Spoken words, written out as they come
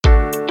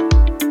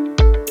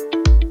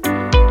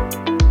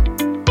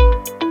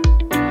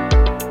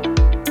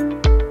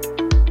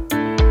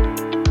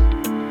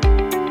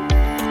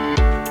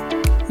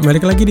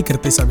Balik lagi di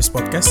Kritis Habis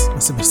Podcast,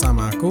 masih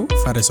bersama aku,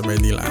 Faris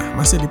Ubaidillah.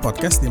 Masih di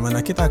podcast di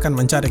mana kita akan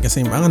mencari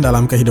keseimbangan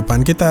dalam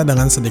kehidupan kita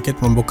dengan sedikit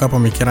membuka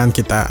pemikiran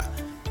kita.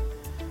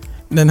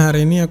 Dan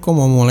hari ini aku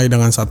mau mulai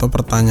dengan satu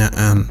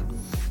pertanyaan.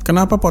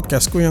 Kenapa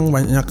podcastku yang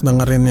banyak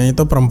dengerinnya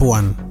itu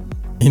perempuan?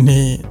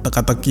 Ini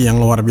teka-teki yang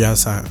luar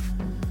biasa.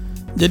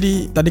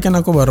 Jadi tadi kan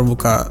aku baru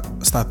buka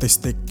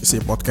statistik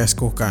si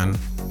podcastku kan.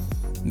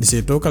 Di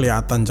situ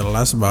kelihatan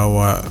jelas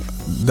bahwa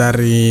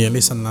dari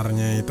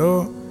listenernya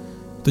itu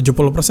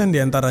 70%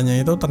 diantaranya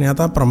itu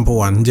ternyata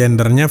perempuan,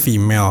 gendernya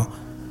female.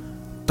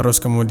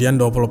 Terus kemudian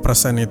 20%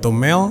 itu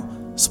male,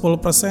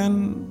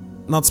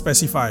 10% not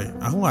specify.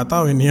 Aku gak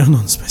tahu ini yang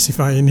non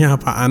specify ini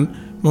apaan.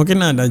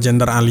 Mungkin ada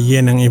gender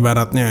alien yang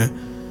ibaratnya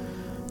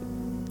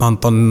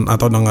nonton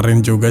atau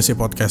dengerin juga si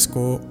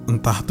podcastku.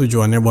 Entah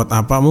tujuannya buat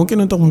apa,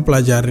 mungkin untuk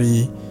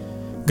mempelajari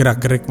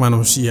gerak-gerik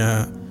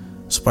manusia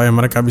supaya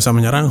mereka bisa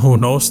menyerang,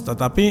 who knows.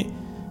 Tetapi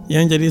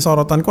yang jadi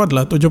sorotanku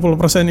adalah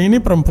 70%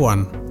 ini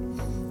perempuan.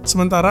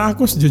 Sementara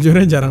aku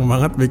sejujurnya jarang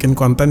banget bikin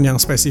konten yang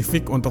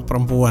spesifik untuk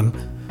perempuan.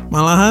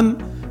 Malahan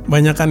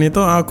banyakan itu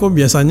aku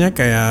biasanya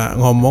kayak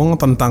ngomong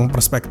tentang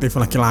perspektif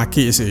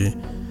laki-laki sih.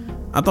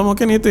 Atau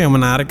mungkin itu yang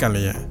menarik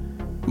kali ya.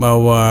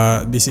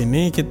 Bahwa di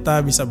sini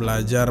kita bisa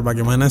belajar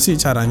bagaimana sih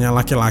caranya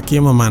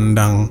laki-laki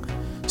memandang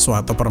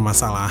suatu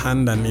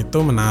permasalahan dan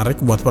itu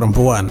menarik buat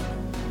perempuan.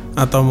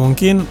 Atau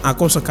mungkin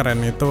aku sekeren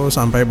itu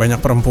sampai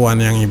banyak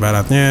perempuan yang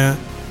ibaratnya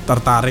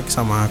tertarik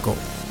sama aku.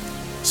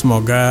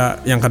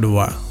 Semoga yang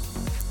kedua.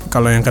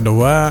 Kalau yang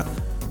kedua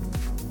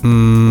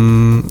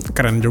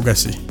keren juga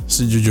sih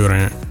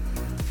sejujurnya.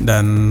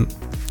 Dan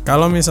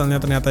kalau misalnya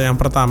ternyata yang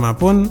pertama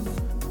pun,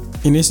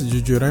 ini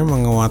sejujurnya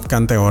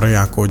menguatkan teori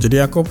aku. Jadi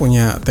aku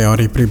punya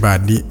teori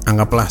pribadi,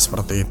 anggaplah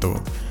seperti itu.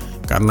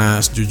 Karena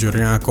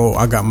sejujurnya aku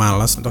agak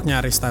malas untuk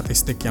nyari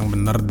statistik yang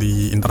benar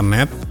di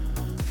internet.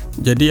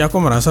 Jadi aku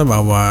merasa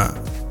bahwa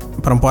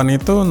perempuan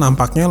itu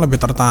nampaknya lebih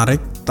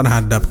tertarik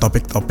terhadap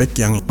topik-topik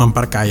yang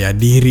memperkaya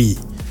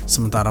diri.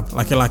 Sementara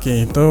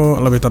laki-laki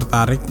itu lebih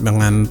tertarik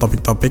dengan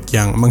topik-topik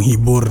yang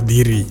menghibur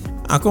diri.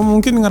 Aku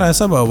mungkin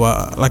ngerasa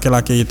bahwa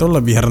laki-laki itu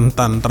lebih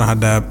rentan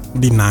terhadap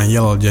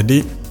denial. Jadi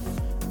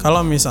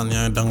kalau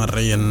misalnya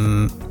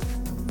dengerin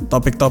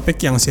topik-topik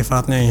yang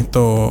sifatnya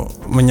itu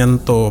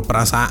menyentuh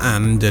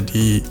perasaan,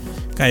 jadi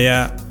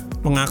kayak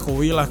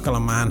mengakui lah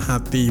kelemahan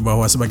hati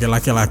bahwa sebagai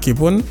laki-laki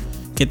pun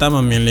kita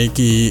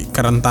memiliki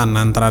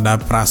kerentanan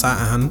terhadap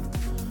perasaan.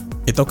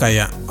 Itu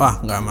kayak,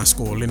 wah gak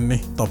maskulin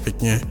nih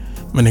topiknya.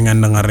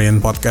 Mendingan dengerin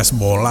podcast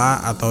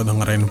bola atau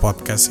dengerin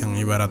podcast yang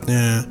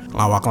ibaratnya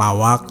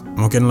lawak-lawak,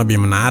 mungkin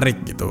lebih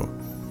menarik gitu.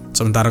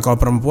 Sementara kalau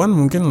perempuan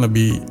mungkin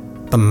lebih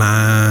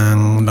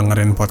tenang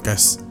dengerin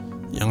podcast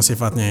yang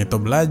sifatnya itu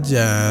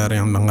belajar,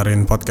 yang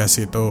dengerin podcast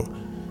itu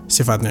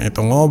sifatnya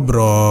itu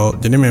ngobrol.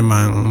 Jadi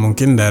memang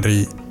mungkin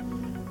dari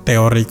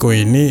teoriku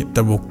ini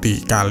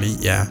terbukti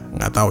kali ya,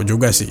 nggak tahu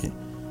juga sih.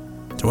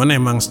 Cuman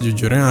emang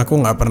sejujurnya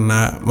aku nggak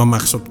pernah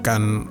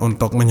memaksudkan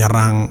untuk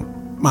menyerang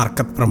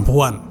market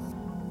perempuan.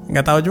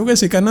 Nggak tahu juga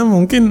sih, karena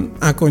mungkin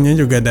akunya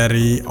juga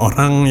dari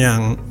orang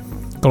yang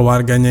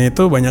keluarganya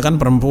itu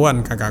banyakan perempuan,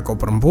 kakakku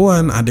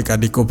perempuan,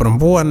 adik-adikku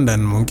perempuan,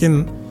 dan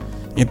mungkin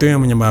itu yang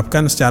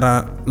menyebabkan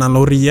secara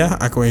naluriah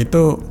aku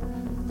itu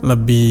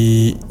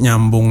lebih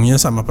nyambungnya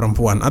sama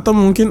perempuan. Atau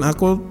mungkin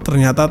aku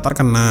ternyata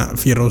terkena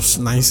virus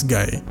nice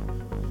guy.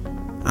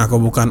 Aku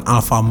bukan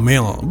alpha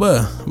male,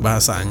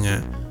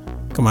 bahasanya.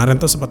 Kemarin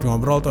tuh sempat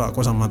ngobrol tuh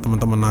aku sama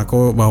teman-teman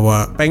aku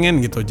bahwa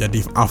pengen gitu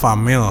jadi alpha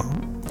male.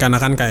 Karena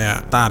kan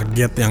kayak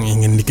target yang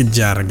ingin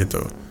dikejar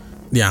gitu.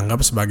 Dianggap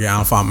sebagai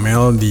alpha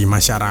male di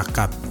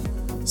masyarakat.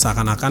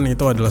 Seakan-akan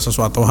itu adalah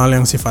sesuatu hal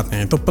yang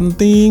sifatnya itu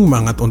penting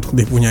banget untuk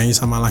dipunyai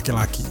sama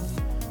laki-laki.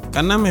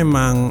 Karena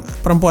memang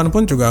perempuan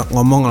pun juga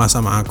ngomong lah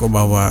sama aku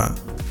bahwa,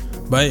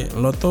 baik,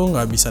 lo tuh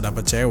gak bisa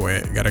dapet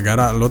cewek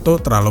gara-gara lo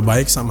tuh terlalu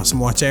baik sama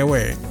semua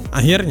cewek.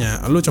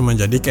 Akhirnya lo cuma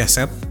jadi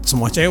keset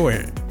semua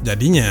cewek.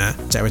 Jadinya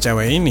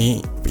cewek-cewek ini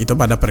itu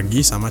pada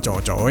pergi sama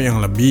cowok-cowok yang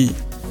lebih,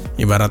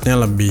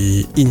 ibaratnya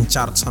lebih in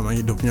charge sama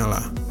hidupnya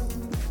lah.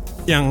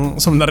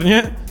 Yang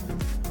sebenarnya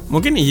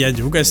mungkin iya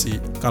juga sih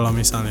kalau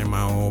misalnya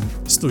mau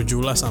setuju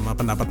lah sama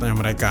pendapatnya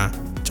mereka.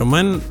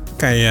 Cuman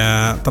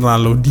kayak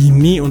terlalu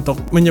dini untuk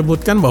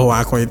menyebutkan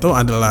bahwa aku itu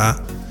adalah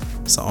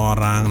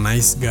seorang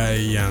nice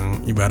guy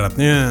yang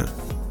ibaratnya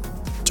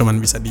cuman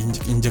bisa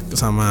diinjek-injek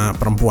sama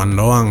perempuan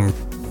doang.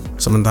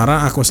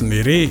 Sementara aku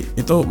sendiri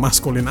itu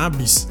maskulin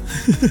abis.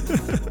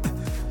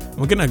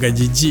 Mungkin agak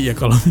jijik ya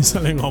kalau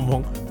misalnya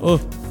ngomong, oh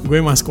gue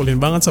maskulin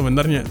banget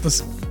sebenarnya.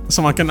 Terus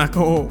semakin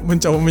aku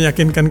mencoba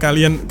meyakinkan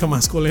kalian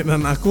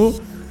kemaskulinan aku,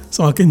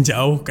 semakin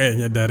jauh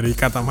kayaknya dari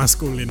kata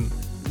maskulin.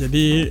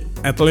 Jadi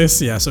at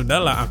least ya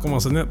sudahlah, aku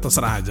maksudnya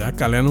terserah aja.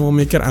 Kalian mau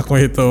mikir aku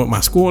itu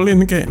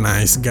maskulin kayak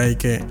nice guy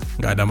kayak,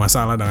 gak ada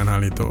masalah dengan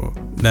hal itu.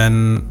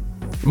 Dan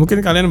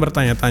mungkin kalian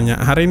bertanya-tanya,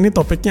 hari ini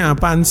topiknya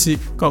apaan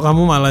sih? Kok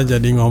kamu malah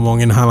jadi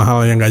ngomongin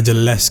hal-hal yang gak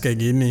jelas kayak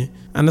gini?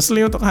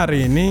 Honestly untuk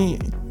hari ini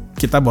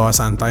kita bawa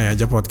santai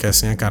aja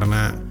podcastnya,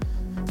 karena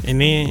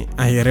ini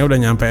akhirnya udah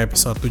nyampe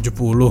episode 70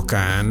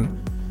 kan.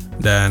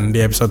 Dan di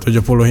episode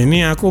 70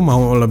 ini aku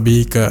mau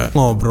lebih ke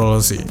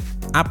ngobrol sih.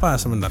 Apa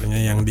sebenarnya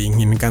yang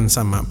diinginkan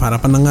sama para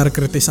pendengar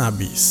kritis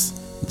abis?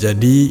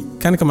 Jadi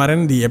kan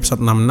kemarin di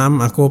episode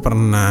 66 aku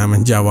pernah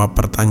menjawab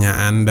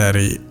pertanyaan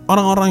dari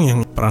orang-orang yang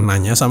pernah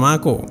nanya sama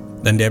aku.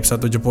 Dan di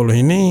episode 70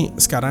 ini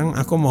sekarang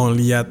aku mau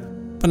lihat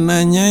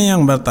penanya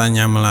yang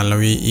bertanya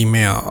melalui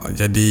email.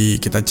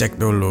 Jadi kita cek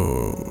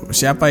dulu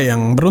siapa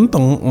yang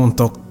beruntung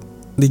untuk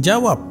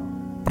dijawab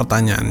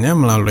pertanyaannya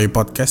melalui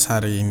podcast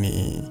hari ini.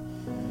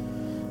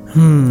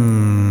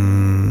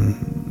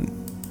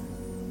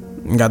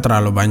 Nggak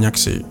terlalu banyak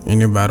sih.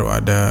 Ini baru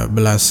ada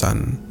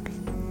belasan.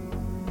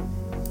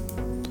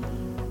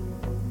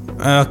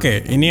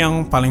 Oke, ini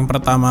yang paling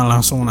pertama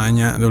langsung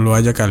nanya dulu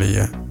aja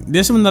kali ya.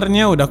 Dia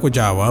sebenarnya udah aku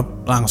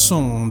jawab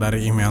langsung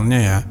dari emailnya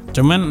ya.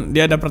 Cuman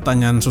dia ada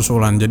pertanyaan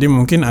susulan. Jadi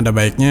mungkin ada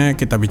baiknya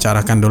kita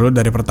bicarakan dulu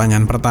dari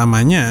pertanyaan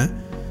pertamanya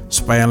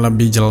supaya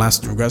lebih jelas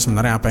juga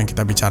sebenarnya apa yang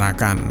kita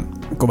bicarakan.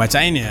 Aku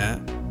bacain ya.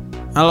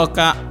 Halo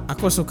kak,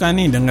 aku suka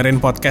nih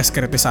dengerin podcast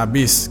kritis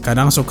abis.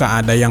 Kadang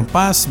suka ada yang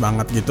pas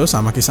banget gitu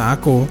sama kisah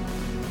aku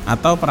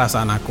atau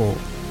perasaan aku.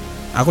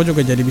 Aku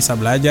juga jadi bisa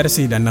belajar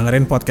sih dan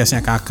dengerin podcastnya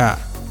kakak.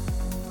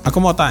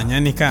 Aku mau tanya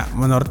nih kak,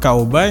 menurut Kak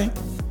Ubay,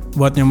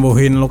 buat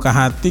nyembuhin luka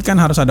hati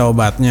kan harus ada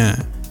obatnya.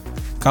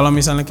 Kalau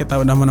misalnya kita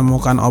udah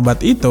menemukan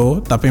obat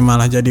itu, tapi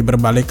malah jadi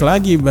berbalik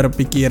lagi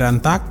berpikiran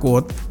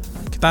takut,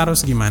 kita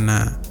harus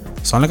gimana?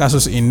 Soalnya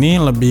kasus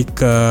ini lebih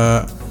ke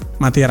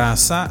mati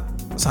rasa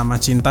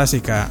sama cinta sih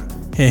kak.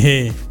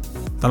 Hehe.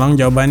 Tolong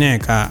jawabannya ya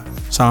kak.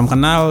 Salam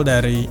kenal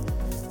dari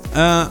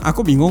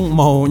aku bingung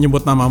mau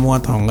nyebut namamu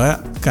atau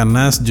enggak,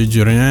 karena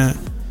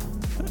sejujurnya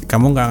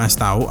kamu nggak ngasih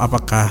tahu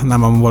apakah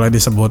namamu boleh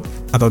disebut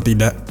atau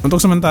tidak.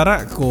 Untuk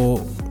sementara aku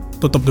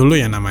tutup dulu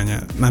ya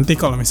namanya. Nanti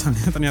kalau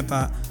misalnya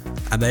ternyata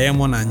ada yang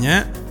mau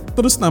nanya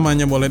terus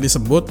namanya boleh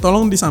disebut,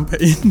 tolong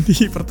disampaikan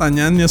di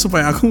pertanyaannya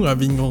supaya aku nggak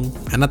bingung,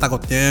 karena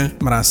takutnya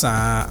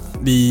merasa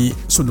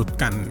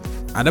disudutkan.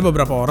 Ada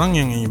beberapa orang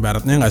yang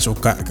ibaratnya nggak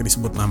suka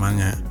disebut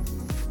namanya.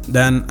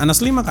 Dan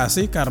honestly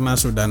makasih karena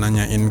sudah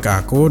nanyain ke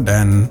aku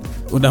dan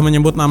udah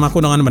menyebut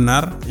namaku dengan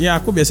benar. Ya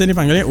aku biasanya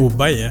dipanggilnya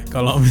Ubay ya.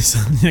 Kalau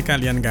misalnya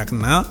kalian gak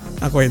kenal,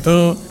 aku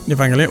itu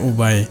dipanggilnya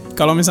Ubay.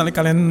 Kalau misalnya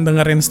kalian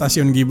dengerin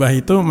stasiun Gibah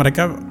itu,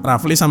 mereka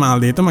Rafli sama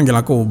Aldi itu manggil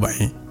aku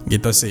Ubay.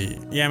 Gitu sih.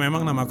 Ya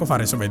memang nama aku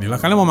Faris Ubaidillah.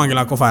 Kalian mau manggil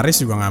aku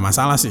Faris juga gak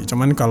masalah sih.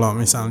 Cuman kalau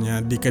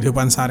misalnya di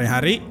kehidupan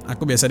sehari-hari,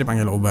 aku biasa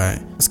dipanggil Ubay.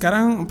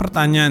 Sekarang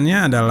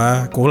pertanyaannya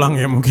adalah, keulang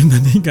ya mungkin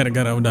tadi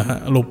gara-gara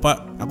udah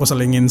lupa, aku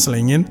selingin.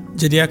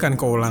 Jadi akan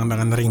keulang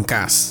dengan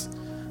ringkas.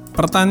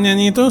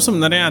 Pertanyaannya itu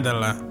sebenarnya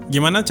adalah,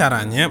 gimana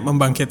caranya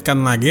membangkitkan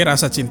lagi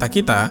rasa cinta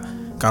kita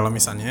kalau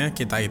misalnya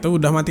kita itu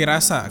udah mati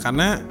rasa?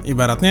 Karena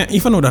ibaratnya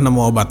even udah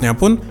nemu obatnya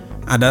pun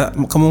ada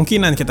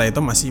kemungkinan kita itu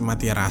masih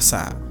mati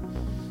rasa.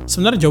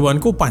 Sebenarnya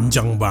jawabanku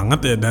panjang banget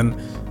ya, dan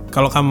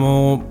kalau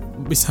kamu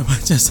bisa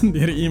baca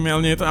sendiri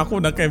emailnya itu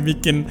aku udah kayak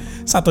bikin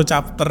satu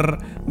chapter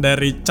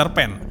dari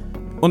cerpen.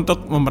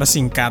 Untuk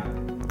mempersingkat,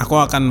 aku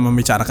akan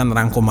membicarakan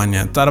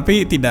rangkumannya,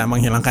 tapi tidak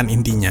menghilangkan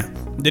intinya.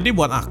 Jadi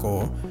buat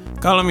aku,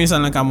 kalau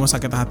misalnya kamu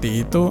sakit hati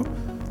itu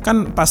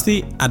kan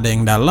pasti ada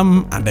yang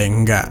dalam, ada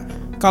yang enggak.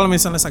 Kalau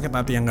misalnya sakit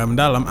hati yang enggak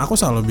mendalam, aku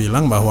selalu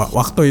bilang bahwa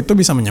waktu itu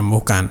bisa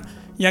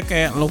menyembuhkan. Ya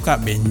kayak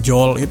luka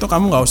benjol itu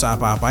kamu gak usah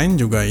apa-apain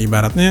juga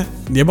ibaratnya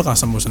dia bakal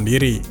sembuh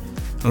sendiri.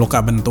 Luka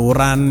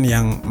benturan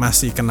yang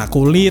masih kena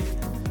kulit,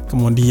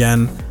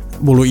 kemudian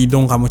bulu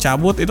hidung kamu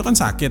cabut, itu kan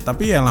sakit,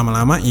 tapi ya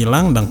lama-lama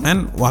hilang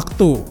dengan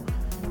waktu.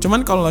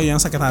 Cuman kalau yang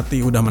sakit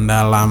hati udah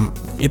mendalam,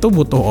 itu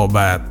butuh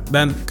obat.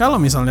 Dan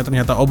kalau misalnya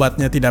ternyata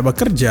obatnya tidak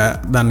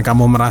bekerja dan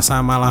kamu merasa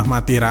malah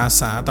mati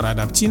rasa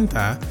terhadap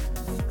cinta,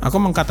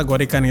 aku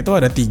mengkategorikan itu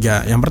ada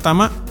 3. Yang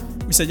pertama,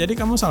 bisa jadi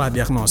kamu salah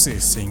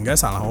diagnosis sehingga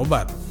salah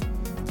obat.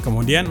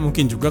 Kemudian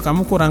mungkin juga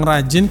kamu kurang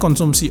rajin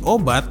konsumsi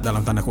obat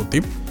dalam tanda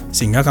kutip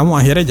sehingga kamu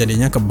akhirnya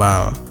jadinya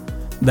kebal.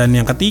 Dan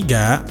yang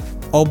ketiga,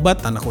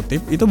 obat tanda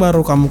kutip itu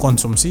baru kamu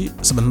konsumsi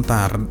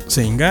sebentar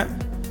sehingga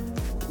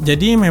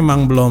jadi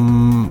memang belum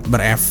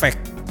berefek.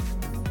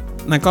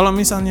 Nah kalau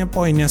misalnya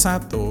poinnya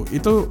 1,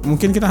 itu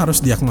mungkin kita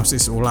harus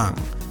diagnosis ulang.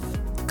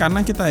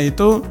 Karena kita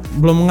itu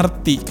belum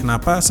mengerti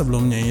kenapa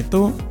sebelumnya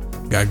itu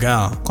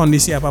gagal.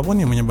 Kondisi apapun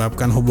yang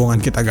menyebabkan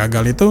hubungan kita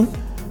gagal itu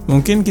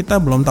mungkin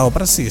kita belum tahu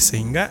persis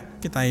sehingga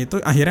kita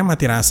itu akhirnya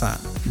mati rasa.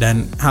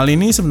 Dan hal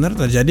ini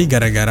sebenarnya terjadi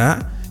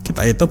gara-gara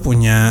kita itu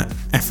punya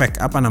efek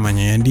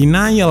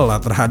denial lah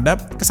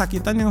terhadap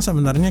kesakitan yang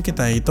sebenarnya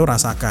kita itu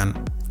rasakan.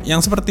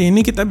 Yang seperti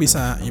ini kita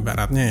bisa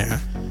ibaratnya ya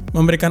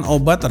memberikan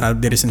obat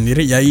terhadap diri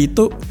sendiri,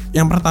 yaitu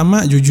yang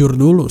pertama jujur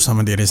dulu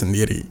sama diri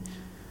sendiri.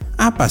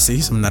 Apa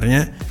sih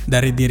sebenarnya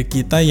dari diri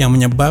kita yang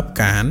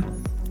menyebabkan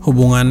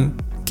hubungan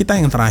kita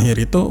yang terakhir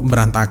itu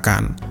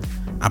berantakan?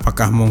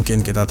 Apakah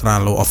mungkin kita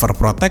terlalu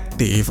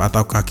overprotective,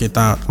 ataukah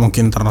kita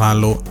mungkin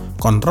terlalu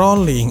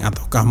controlling,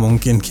 ataukah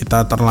mungkin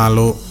kita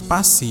terlalu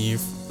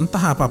pasif?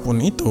 Entah apapun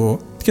itu,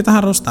 kita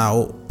harus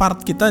tahu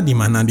part kita di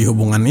mana di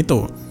hubungan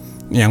itu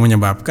yang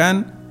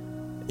menyebabkan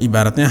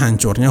ibaratnya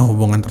hancurnya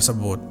hubungan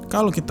tersebut.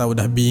 Kalau kita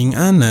udah being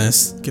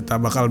honest, kita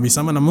bakal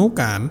bisa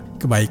menemukan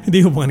kebaikan di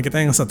hubungan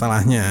kita yang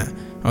setelahnya.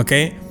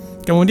 Oke?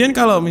 Kemudian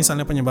kalau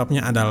misalnya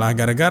penyebabnya adalah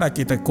gara-gara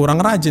kita kurang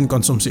rajin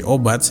konsumsi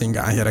obat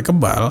sehingga akhirnya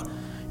kebal,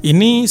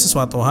 ini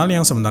sesuatu hal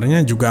yang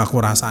sebenarnya juga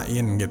aku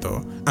rasain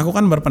gitu. Aku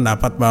kan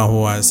berpendapat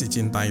bahwa si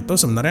cinta itu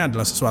sebenarnya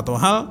adalah sesuatu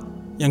hal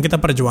yang kita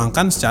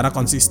perjuangkan secara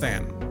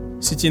konsisten.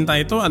 Si cinta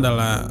itu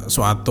adalah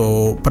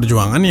suatu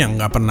perjuangan yang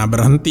gak pernah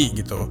berhenti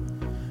gitu.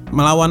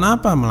 Melawan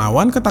apa?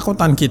 Melawan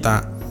ketakutan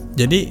kita.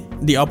 Jadi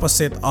the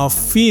opposite of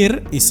fear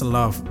is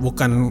love,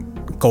 bukan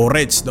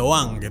courage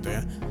doang gitu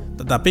ya,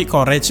 tetapi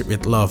courage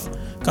with love.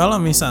 Kalau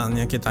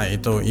misalnya kita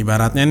itu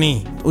ibaratnya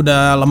nih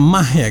udah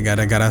lemah ya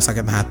gara-gara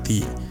sakit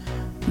hati,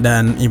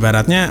 dan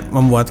ibaratnya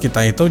membuat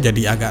kita itu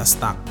jadi agak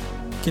stuck,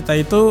 kita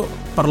itu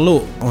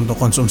perlu untuk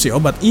konsumsi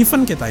obat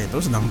even kita itu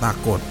sedang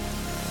takut.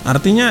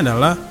 Artinya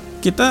adalah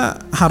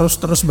kita harus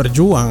terus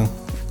berjuang,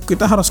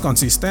 kita harus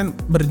konsisten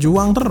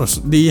berjuang terus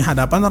di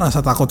hadapan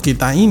rasa takut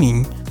kita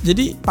ini.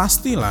 Jadi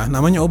pastilah,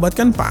 namanya obat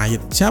kan pahit.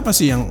 Siapa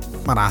sih yang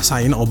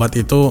merasain obat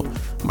itu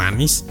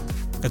manis?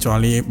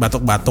 Kecuali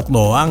batuk-batuk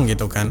doang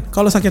gitu kan.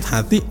 Kalau sakit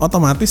hati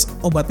otomatis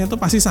obatnya tuh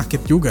pasti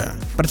sakit juga.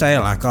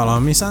 Percayalah, kalau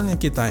misalnya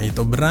kita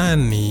itu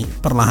berani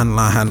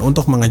perlahan-lahan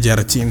untuk mengejar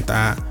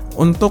cinta,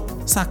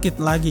 untuk sakit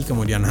lagi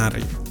kemudian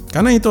hari.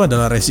 Karena itu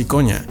adalah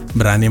resikonya.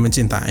 Berani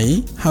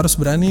mencintai harus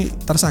berani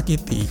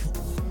tersakiti.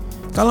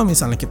 Kalau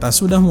misalnya kita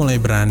sudah mulai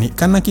berani,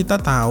 karena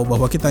kita tahu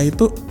bahwa kita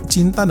itu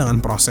cinta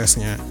dengan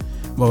prosesnya,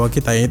 bahwa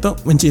kita itu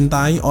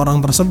mencintai orang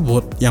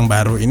tersebut yang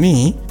baru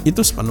ini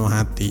itu sepenuh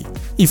hati.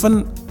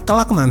 Even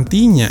kelak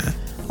nantinya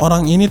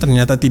orang ini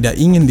ternyata tidak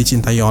ingin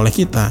dicintai oleh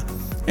kita,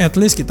 at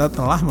least kita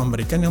telah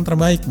memberikan yang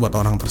terbaik buat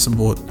orang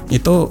tersebut.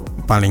 Itu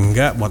paling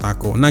enggak buat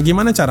aku. Nah,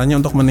 gimana caranya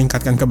untuk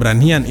meningkatkan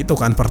keberanian? Itu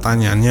kan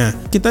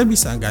pertanyaannya. Kita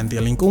bisa ganti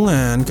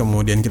lingkungan,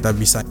 kemudian kita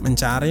bisa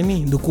mencari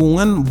nih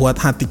dukungan buat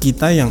hati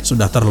kita yang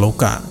sudah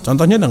terluka.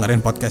 Contohnya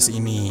dengerin podcast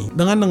ini.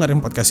 Dengan dengerin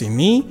podcast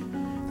ini,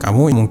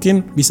 kamu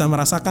mungkin bisa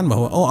merasakan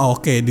bahwa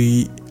oke,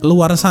 di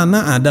luar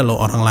sana ada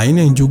loh orang lain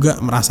yang juga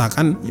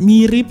merasakan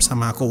mirip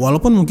sama aku,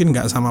 walaupun mungkin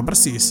gak sama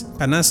persis,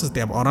 karena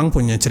setiap orang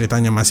punya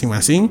ceritanya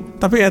masing-masing.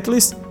 Tapi at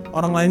least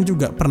orang lain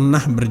juga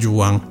pernah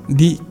berjuang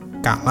di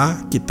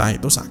kala kita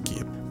itu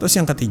sakit. Terus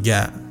yang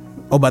ketiga,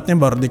 obatnya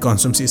baru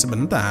dikonsumsi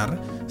sebentar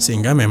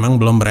sehingga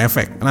memang belum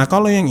berefek. Nah,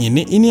 kalau yang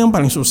ini yang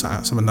paling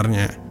susah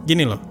sebenarnya.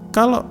 Gini loh,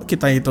 kalau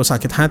kita itu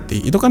sakit hati,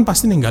 itu kan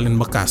pasti ninggalin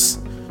bekas.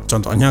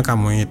 Contohnya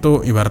kamu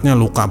itu ibaratnya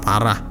luka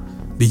parah,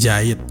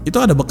 dijahit, itu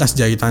ada bekas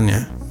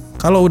jahitannya.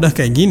 Kalau udah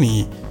kayak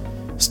gini,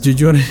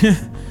 sejujurnya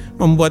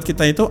membuat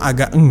kita itu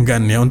agak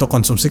enggan ya untuk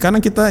konsumsi,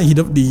 karena kita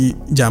hidup di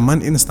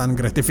zaman instant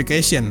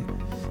gratification.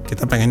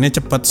 Kita pengennya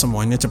cepat,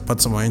 semuanya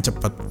cepat.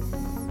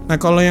 Nah,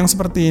 kalau yang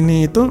seperti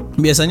ini itu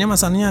biasanya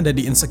masalahnya ada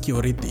di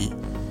insecurity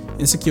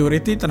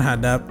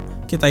terhadap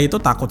kita itu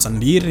takut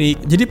sendiri.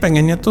 Jadi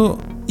pengennya tuh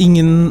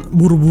ingin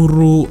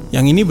buru-buru.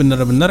 Yang ini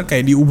bener-bener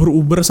kayak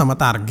diuber-uber sama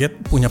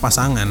target punya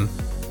pasangan.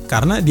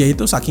 Karena dia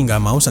itu saking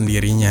gak mau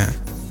sendirinya,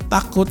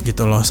 takut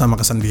gitu loh sama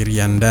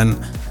kesendirian, dan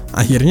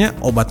akhirnya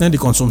obatnya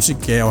dikonsumsi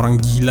kayak orang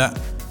gila.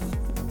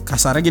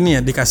 Kasarnya gini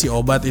ya, dikasih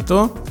obat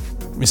itu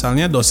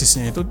misalnya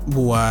dosisnya itu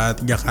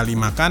buat 3 kali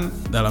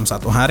makan dalam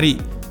 1 hari.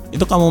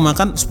 Itu kamu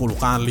makan 10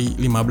 kali,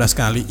 15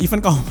 kali,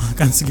 even kamu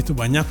makan segitu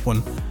banyak pun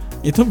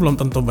itu belum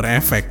tentu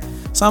berefek.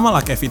 Sama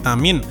lah kayak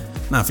vitamin.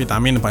 Nah,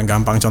 vitamin paling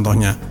gampang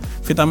contohnya.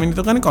 Vitamin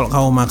itu kan kalau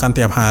kamu makan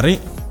tiap hari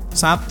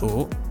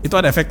 1, itu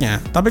ada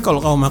efeknya. Tapi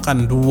kalau kamu makan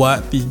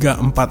 2, 3,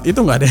 4, itu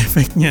nggak ada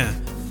efeknya.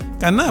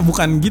 Karena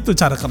bukan gitu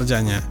cara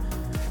kerjanya.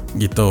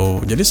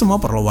 Gitu. Jadi semua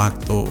perlu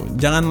waktu.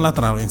 Janganlah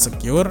terlalu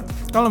insecure.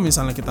 Kalau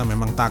misalnya kita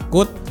memang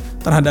takut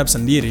terhadap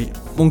sendiri,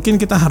 mungkin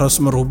kita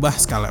harus merubah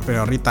skala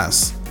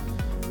prioritas.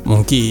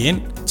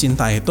 Mungkin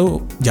cinta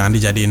itu jangan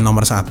dijadiin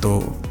nomor 1.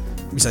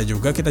 Bisa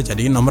juga kita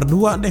jadiin nomor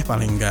 2 deh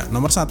paling enggak.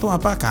 Nomor 1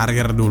 apa?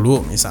 Karir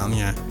dulu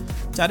misalnya.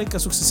 Cari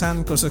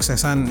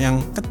kesuksesan yang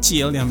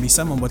kecil yang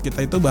bisa membuat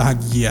kita itu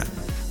bahagia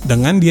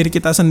dengan diri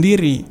kita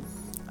sendiri.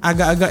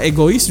 Agak-agak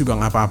egois juga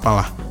gak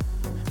apa-apalah.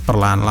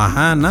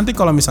 Perlahan-lahan nanti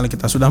kalau misalnya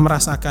kita sudah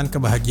merasakan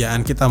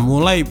kebahagiaan, kita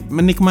mulai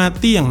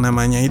menikmati yang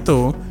namanya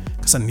itu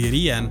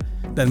kesendirian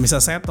dan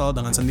bisa settle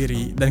dengan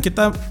sendiri, dan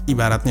kita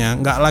ibaratnya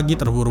gak lagi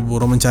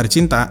terburu-buru mencari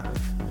cinta,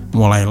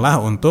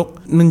 mulailah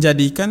untuk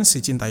menjadikan si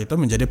cinta itu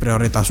menjadi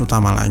prioritas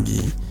utama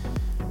lagi.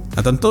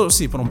 Nah, tentu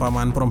si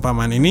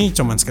perumpamaan ini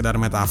cuma sekedar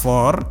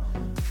metafor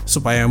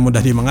supaya mudah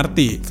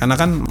dimengerti, karena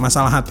kan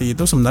masalah hati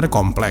itu sebenarnya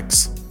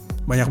kompleks.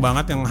 Banyak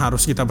banget yang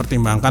harus kita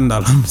pertimbangkan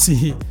dalam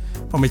si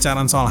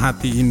pembicaraan soal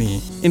hati ini.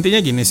 Intinya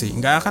gini sih,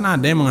 gak akan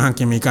ada yang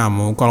menghakimi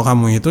kamu kalau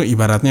kamu itu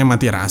ibaratnya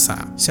mati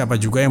rasa. Siapa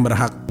juga yang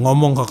berhak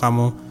ngomong ke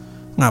kamu,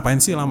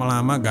 ngapain sih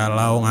lama-lama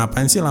galau,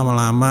 ngapain sih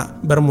lama-lama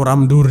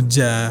bermuram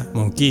durja.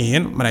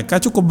 Mungkin mereka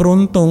cukup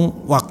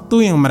beruntung,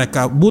 waktu yang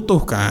mereka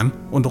butuhkan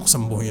untuk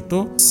sembuh itu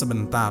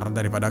sebentar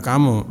daripada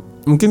kamu.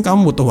 Mungkin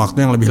kamu butuh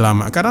waktu yang lebih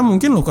lama, karena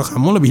mungkin luka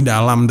kamu lebih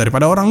dalam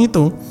daripada orang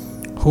itu.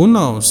 Who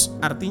knows?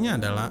 Artinya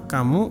adalah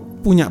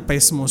kamu punya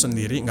pace-mu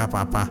sendiri, nggak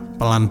apa-apa.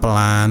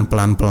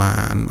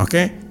 Pelan-pelan.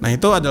 Oke? Nah,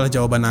 itu adalah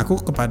jawaban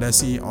aku kepada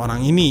si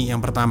orang ini yang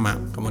pertama.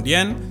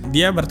 Kemudian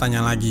dia bertanya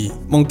lagi.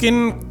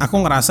 Mungkin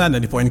aku ngerasa ada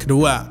di poin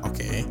kedua.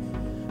 Oke.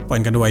 Poin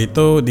kedua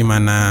itu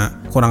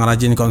dimana kurang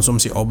rajin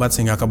konsumsi obat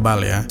sehingga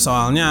kebal ya.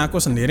 Soalnya aku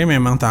sendiri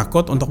memang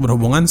takut untuk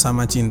berhubungan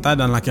sama cinta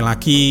dan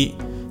laki-laki.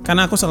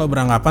 Karena aku selalu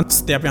beranggapan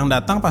setiap yang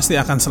datang pasti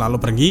akan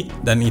selalu pergi,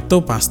 dan itu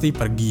pasti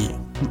pergi.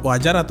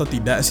 Wajar atau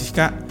tidak sih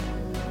kak,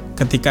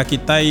 ketika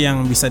kita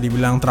yang bisa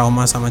dibilang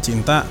trauma sama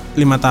cinta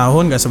 5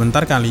 tahun gak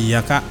sebentar kali ya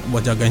kak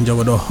buat jagain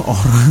jodoh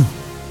orang.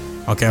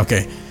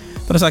 Oke.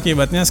 Terus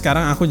akibatnya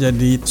sekarang aku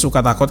jadi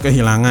suka takut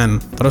kehilangan,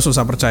 terus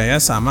susah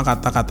percaya sama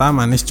kata-kata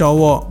manis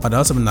cowok,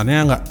 padahal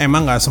sebenarnya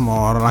emang gak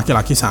semua orang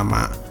laki-laki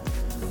sama.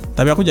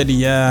 Tapi aku jadi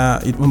ya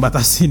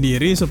membatasi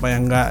diri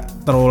supaya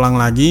gak terulang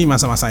lagi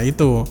masa-masa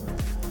itu.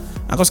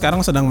 Aku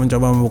sekarang sedang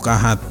mencoba membuka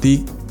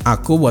hati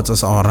aku buat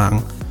seseorang.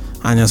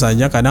 Hanya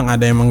saja kadang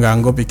ada yang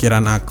mengganggu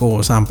pikiran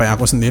aku, sampai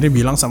aku sendiri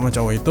bilang sama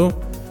cowok itu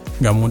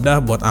gak mudah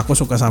buat aku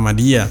suka sama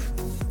dia.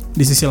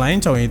 Di sisi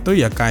lain cowok itu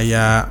ya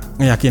kayak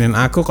ngeyakinin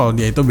aku kalau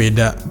dia itu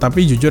beda.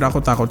 Tapi jujur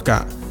aku takut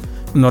kak.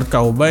 Menurut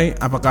Kak Ubay,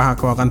 apakah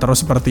aku akan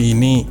terus seperti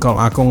ini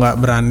kalau aku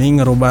gak berani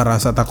ngerubah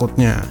rasa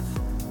takutnya?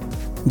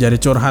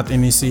 Jadi curhat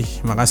ini sih.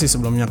 Makasih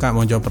sebelumnya kak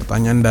mau jawab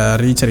pertanyaan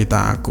dari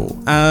cerita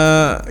aku.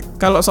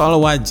 Kalau soal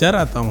wajar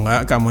atau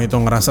enggak kamu itu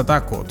ngerasa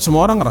takut,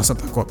 semua orang ngerasa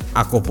takut.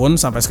 Aku pun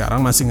sampai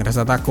sekarang masih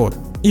ngerasa takut.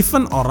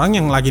 Even orang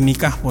yang lagi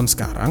nikah pun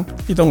sekarang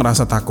itu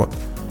ngerasa takut.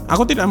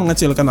 Aku tidak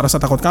mengecilkan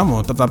rasa takut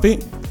kamu, tetapi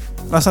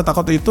rasa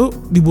takut itu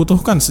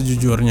dibutuhkan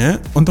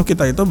sejujurnya untuk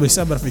kita itu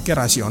bisa berpikir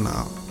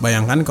rasional.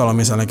 Bayangkan kalau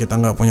misalnya kita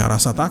nggak punya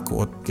rasa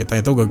takut, kita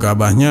itu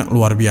gegabahnya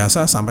luar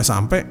biasa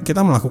sampai-sampai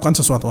kita melakukan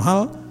sesuatu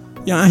hal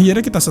yang akhirnya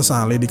kita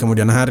sesali di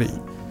kemudian hari.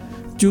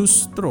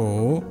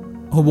 Justru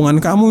hubungan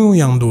kamu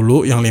yang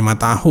dulu, yang 5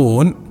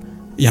 tahun,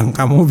 yang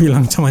kamu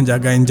bilang cuma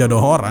jagain jodoh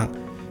orang,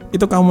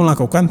 itu kamu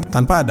lakukan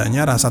tanpa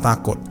adanya rasa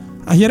takut.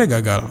 Akhirnya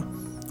gagal.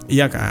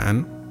 Iya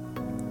kan?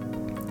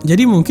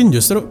 Jadi mungkin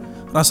justru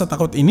rasa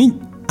takut ini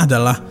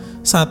adalah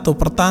satu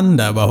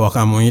pertanda bahwa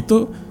kamu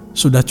itu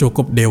sudah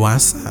cukup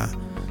dewasa,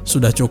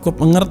 sudah cukup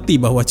mengerti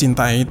bahwa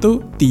cinta itu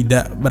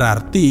tidak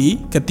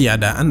berarti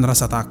ketiadaan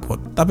rasa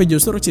takut. Tapi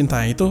justru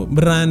cinta itu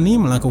berani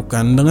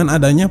melakukan dengan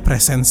adanya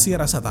presensi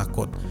rasa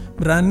takut.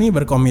 Berani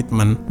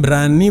berkomitmen,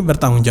 berani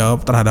bertanggung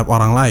jawab terhadap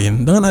orang lain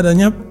dengan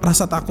adanya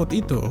rasa takut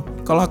itu.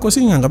 Kalau aku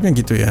sih nganggapnya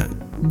gitu ya.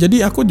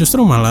 Jadi aku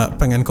justru malah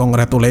pengen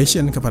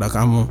congratulation kepada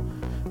kamu.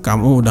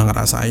 Kamu udah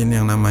ngerasain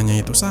yang namanya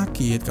itu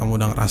sakit, kamu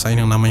udah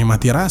ngerasain yang namanya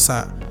mati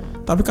rasa.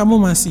 Tapi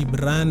kamu masih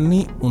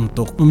berani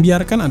untuk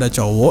membiarkan ada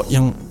cowok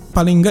yang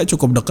paling nggak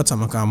cukup dekat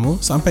sama kamu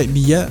sampai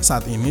dia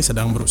saat ini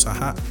sedang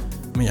berusaha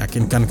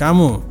meyakinkan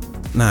kamu.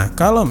 Nah,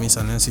 kalau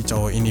misalnya si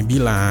cowok ini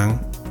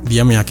bilang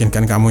dia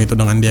meyakinkan kamu itu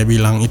dengan dia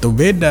bilang itu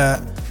beda,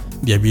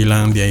 dia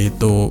bilang dia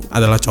itu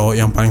adalah cowok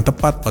yang paling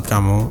tepat buat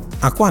kamu,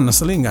 aku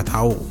honestly nggak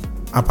tahu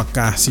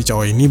apakah si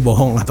cowok ini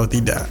bohong atau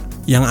tidak.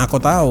 Yang aku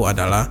tahu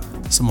adalah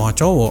semua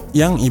cowok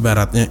yang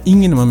ibaratnya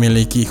ingin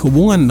memiliki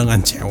hubungan dengan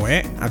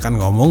cewek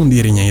akan ngomong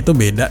dirinya itu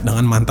beda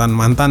dengan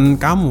mantan-mantan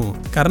kamu.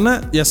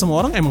 Karena ya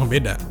semua orang emang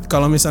beda.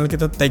 Kalau misalnya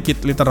kita take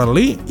it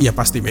literally, ya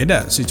pasti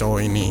beda si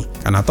cowok ini.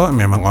 Karena toh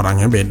memang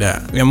orangnya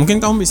beda. Ya mungkin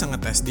kamu bisa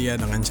ngetes dia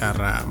dengan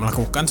cara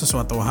melakukan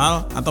sesuatu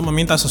hal atau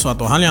meminta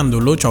sesuatu hal yang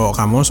dulu cowok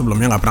kamu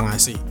sebelumnya gak pernah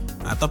ngasih.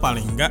 Atau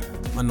paling enggak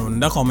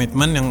menunda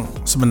komitmen yang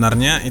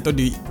sebenarnya itu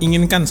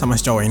diinginkan sama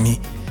si cowok ini.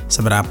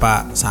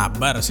 Seberapa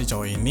sabar si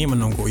cowok ini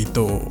menunggu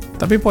itu.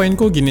 Tapi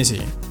poinku gini sih,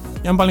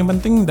 yang paling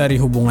penting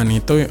dari hubungan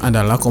itu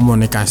adalah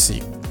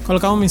komunikasi. Kalau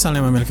kamu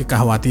misalnya memiliki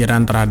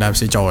kekhawatiran terhadap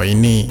si cowok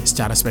ini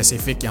secara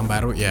spesifik yang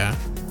baru ya,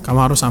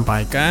 kamu harus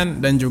sampaikan,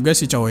 dan juga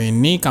si cowok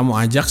ini kamu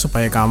ajak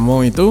supaya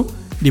kamu itu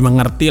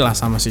dimengerti lah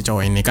sama si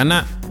cowok ini.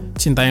 Karena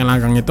cinta yang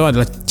langgeng itu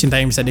adalah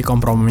cinta yang bisa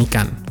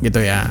dikompromikan gitu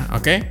ya,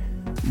 oke?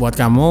 Buat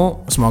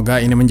kamu,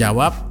 semoga ini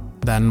menjawab.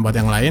 Dan buat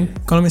yang lain,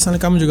 kalau misalnya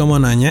kamu juga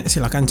mau nanya,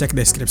 silakan cek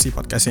deskripsi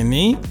podcast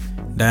ini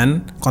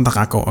dan kontak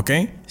aku,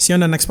 oke? See you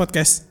on the next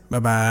podcast.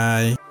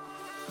 Bye-bye.